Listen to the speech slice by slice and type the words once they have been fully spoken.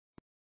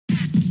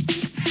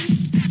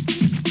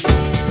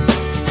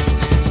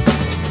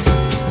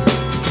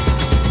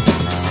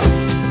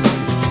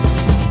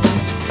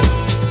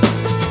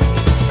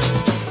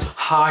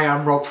Hi,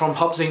 I'm Rob from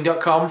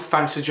HopZine.com.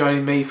 Thanks for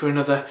joining me for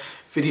another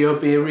video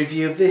beer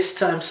review. This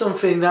time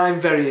something that I'm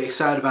very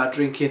excited about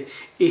drinking.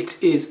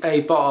 It is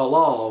a bottle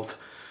of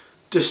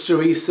the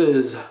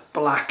Struise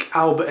Black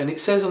Albert, and it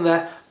says on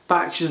there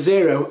batch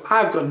 0.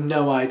 I've got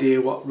no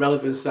idea what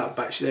relevance that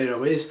batch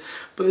 0 is,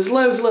 but there's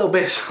loads of little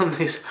bits on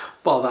this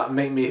bottle that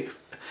make me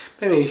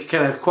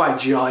kind of quite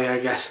jolly, I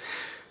guess.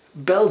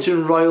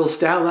 Belgian Royal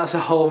Stout, that's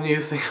a whole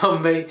new thing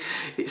on me.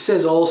 It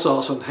says all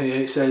sorts on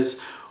here. It says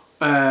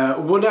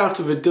 1 out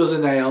of a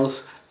dozen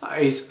ales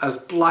that is as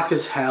black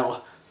as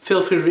hell,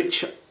 filthy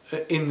rich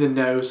in the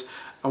nose,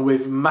 and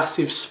with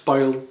massive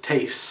spoiled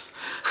tastes.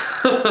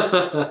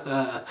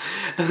 And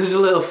there's a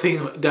little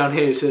thing down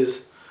here. It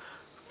says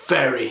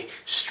very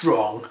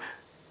strong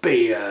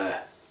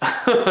beer.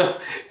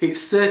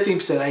 It's 13%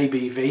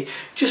 ABV,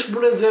 just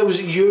one of those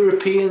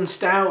European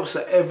stouts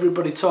that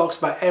everybody talks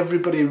about,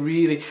 everybody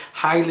really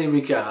highly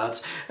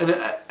regards, and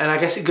I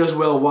guess it goes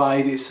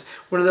worldwide. It's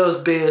one of those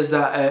beers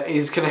that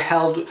is kind of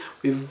held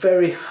with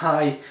very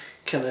high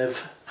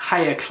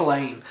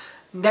acclaim.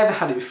 Never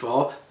had it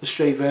before, the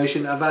straight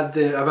version. I've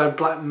had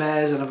Black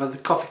Mares and I've had the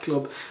Coffee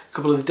Club, a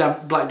couple of the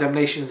Black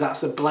Damnations. That's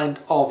the blend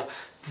of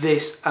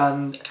this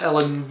and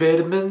Ellen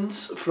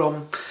Verdemans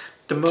from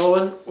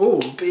Moen. Oh,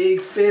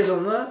 big fizz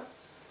on that.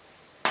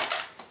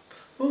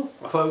 Oh,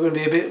 I thought it was going to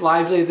be a bit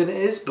livelier than it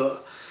is,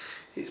 but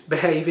it's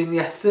behaving.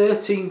 Yeah,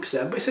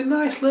 13%, but it's a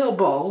nice little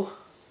bottle.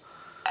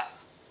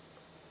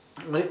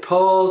 When it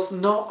pours,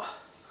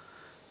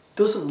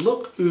 doesn't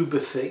look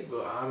uber thick,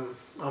 but I'm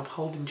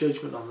holding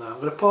judgment on that. I'm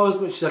going to pour as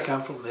much as I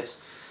can from this,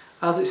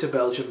 as it's a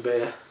Belgian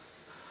beer.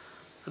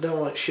 I don't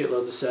want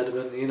shitloads of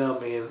sediment. You know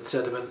me and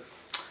sediment,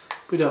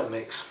 we don't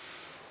mix.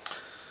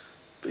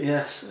 But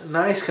yes, a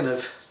nice kind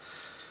of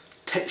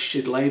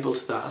textured label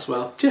to that as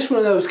well. Just one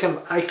of those kind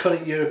of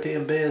iconic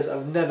European beers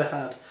I've never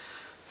had.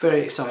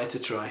 Very excited to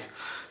try.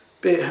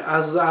 But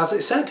as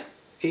it said,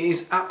 it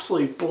is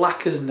absolutely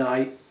black as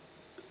night.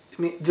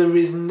 I mean, there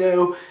is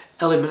no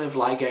element of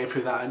light getting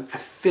through that, and a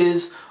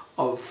fizz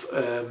of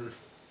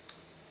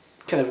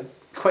kind of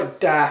quite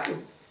dark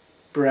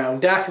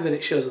brown, darker than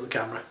it shows on the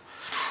camera.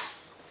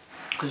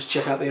 Let's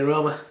check out the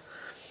aroma.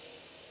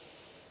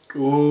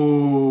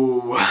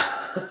 Ooh.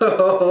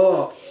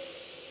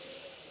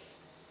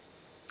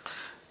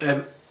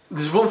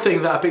 There's one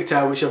thing that I picked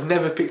out which I've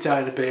never picked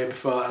out in a beer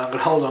before, and I'm going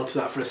to hold on to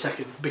that for a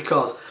second,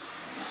 because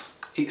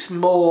it's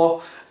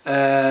more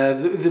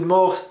the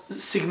more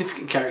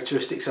significant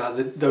characteristics are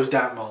those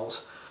dark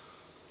malts.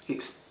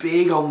 It's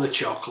big on the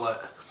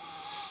chocolate,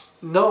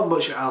 not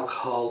much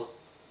alcohol.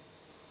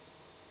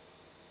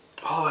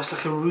 Oh, it's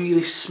like a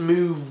really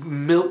smooth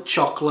milk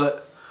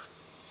chocolate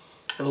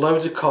and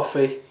loads of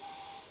coffee.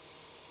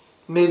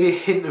 Maybe a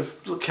hint of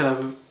kind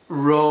of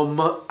rum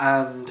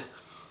and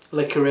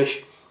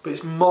licorice, but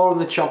it's more on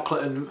the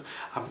chocolate, and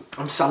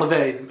I'm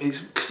salivating. It's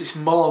because it's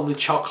more on the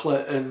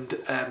chocolate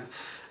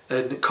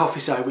and coffee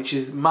side, which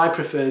is my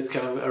preferred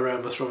kind of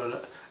aromas from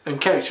it and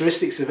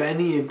characteristics of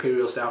any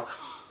Imperial Stout.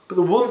 But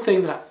the one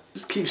thing that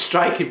keeps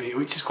striking me,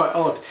 which is quite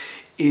odd,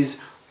 is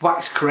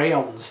wax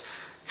crayons.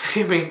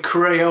 I mean,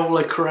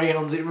 Crayola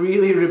crayons. It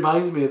really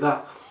reminds me of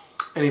that,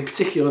 and in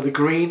particular the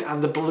green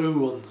and the blue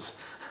ones.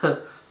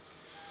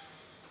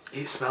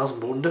 It smells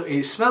wonderful.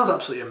 It smells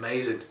absolutely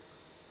amazing.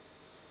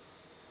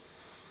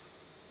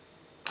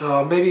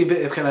 Oh, maybe a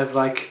bit of kind of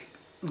like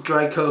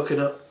dry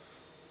coconut.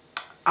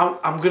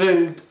 I'm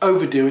gonna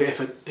overdo it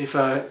if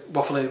I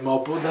waffle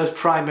anymore, but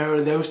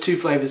those two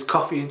flavours,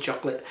 coffee and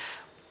chocolate,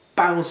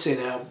 bouncing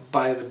out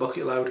by the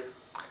bucket load.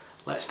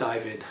 Let's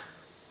dive in.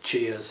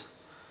 Cheers.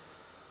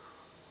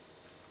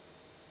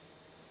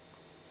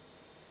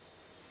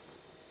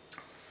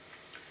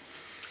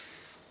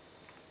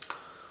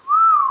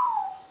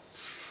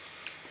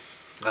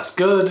 That's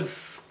good.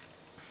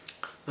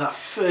 That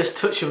first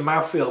touch of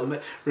mouthfeel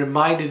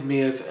reminded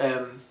me of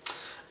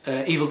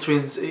Evil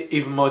Twins,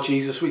 Even More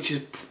Jesus, which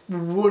is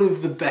one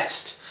of the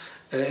best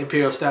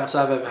Imperial Stouts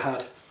I've ever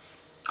had.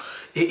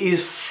 It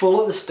is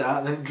full at the start,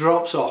 and then it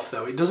drops off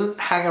though. It doesn't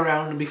hang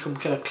around and become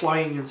kind of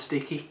cloying and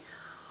sticky.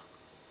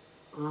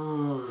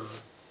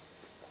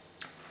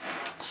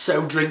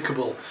 So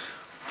drinkable.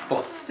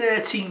 For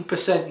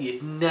 13%,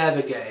 you'd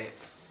never get it.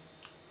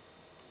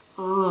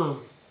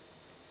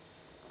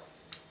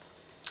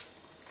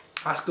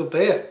 That's good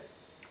beer.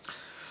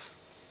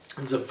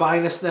 There's a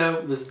vinous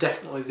note. There's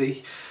definitely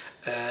the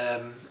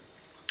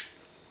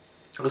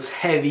there's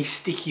heavy,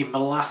 sticky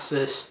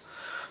molasses,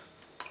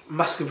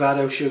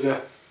 muscovado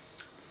sugar,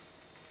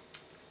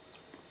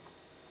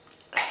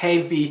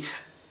 heavy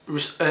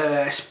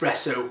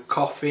espresso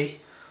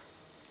coffee.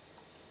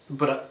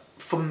 But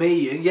for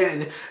me,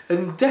 yeah,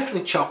 and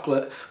definitely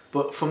chocolate.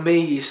 But for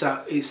me, it's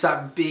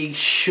that big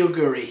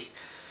sugary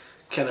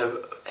kind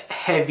of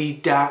heavy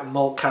dark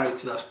malt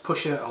character that's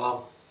pushing it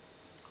along.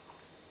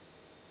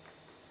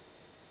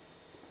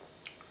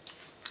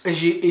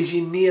 As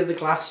you near the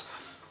glass,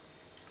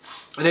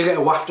 I don't get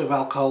a waft of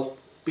alcohol,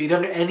 but you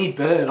don't get any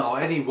burn or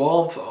any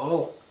warmth at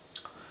all.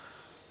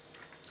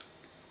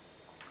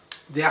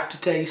 The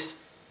aftertaste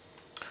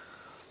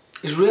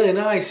is really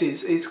nice.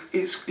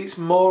 It's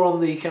more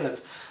on the kind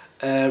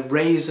of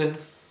raisin,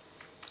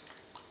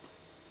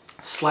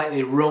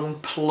 slightly rum,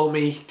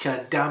 plummy,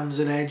 kind of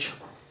damson edge.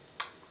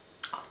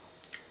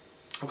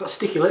 I've got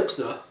sticky lips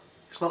though.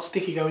 It's not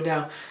sticky going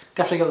down.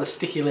 Definitely got the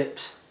sticky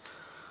lips.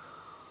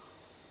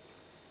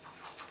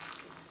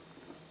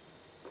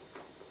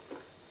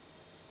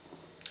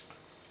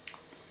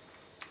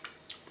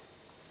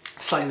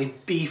 Slightly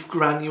beef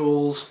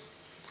granules.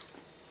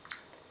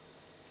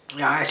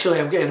 Yeah, actually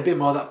I'm getting a bit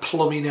more of that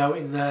plummy note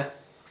in there.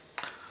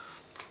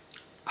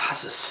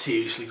 That's a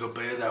seriously good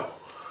beer though.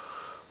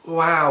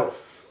 Wow.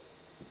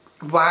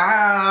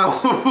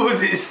 Wow.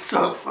 This is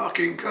so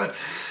fucking good.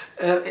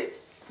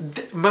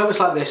 Moments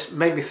like this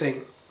make me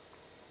think,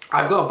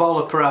 I've got a bottle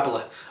of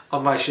Parabola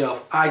on my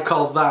shelf. I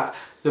call that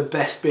the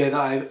best beer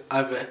that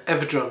I've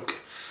ever drunk.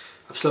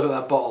 I've still got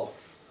that bottle.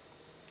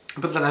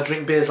 But then I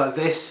drink beers like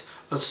this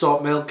and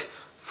Salt Milk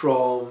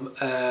from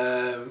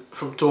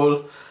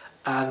Toll,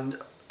 and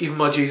even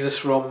more Jesus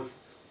from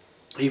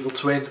Evil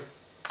Twin.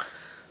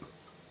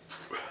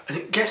 And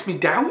it gets me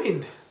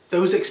doubting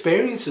those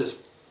experiences,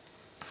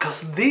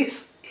 because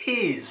this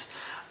is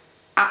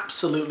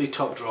absolutely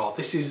top draw.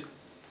 This is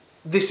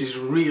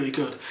really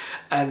good,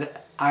 and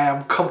I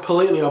am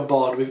completely on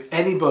board with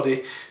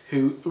anybody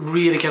who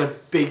really kind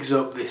of bigs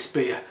up this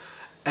beer.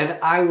 And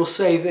I will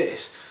say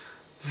this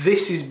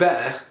is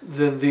better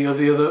than the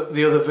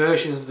other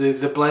versions,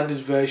 the blended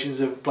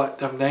versions of Black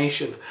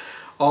Damnation.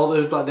 All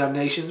those Black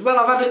Damnations. Well,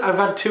 I've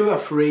had 2 or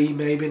 3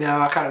 maybe now.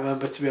 I can't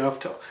remember, to be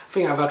honest. I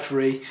think I've had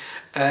 3,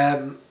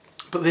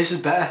 but this is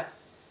better.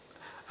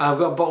 I've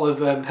got a bottle of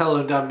Hell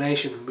and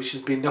Damnation, which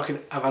has been knocking.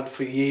 I've had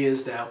for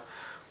years now.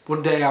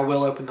 One day I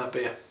will open that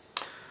beer.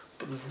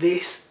 But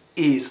this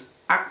is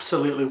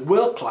absolutely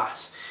world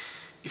class.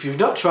 If you've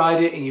not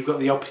tried it and you've got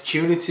the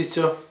opportunity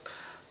to,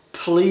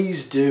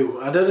 please do.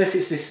 I don't know if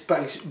it's this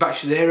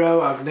batch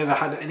 0. I've never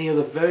had any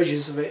other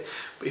versions of it.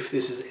 But if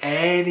this is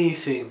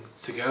anything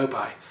to go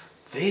by,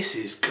 this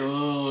is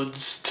good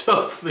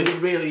stuff. It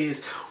really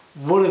is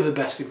one of the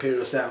best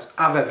Imperial Stouts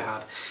I've ever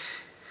had.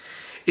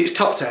 It's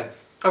top 10.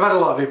 I've had a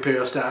lot of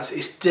Imperial Stouts.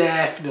 It's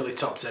definitely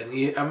top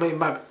 10. I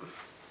mean,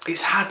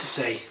 it's hard to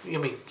say. I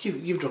mean,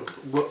 you've drunk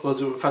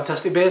loads of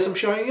fantastic beers, I'm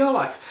sure, in your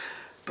life.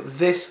 But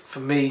this, for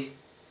me,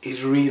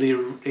 is really,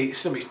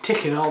 it's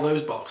ticking all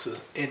those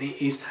boxes, and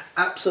it is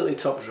absolutely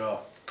top draw.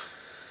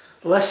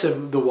 Less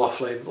of the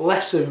waffling,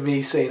 less of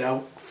me saying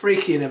how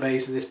freaking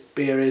amazing this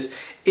beer is.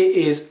 It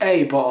is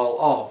a bottle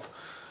of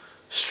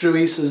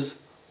Struise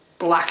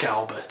Black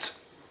Albert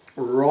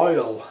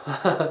Royal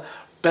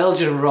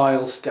Belgian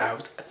Royal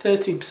Stout,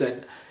 13%,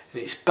 and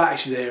it's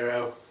batch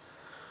 0.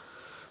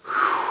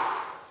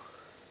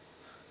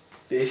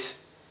 This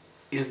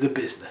is the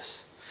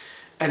business.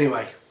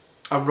 Anyway,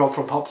 I'm Rob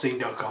from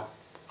HopZine.com.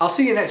 I'll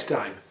see you next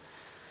time.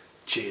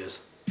 Cheers.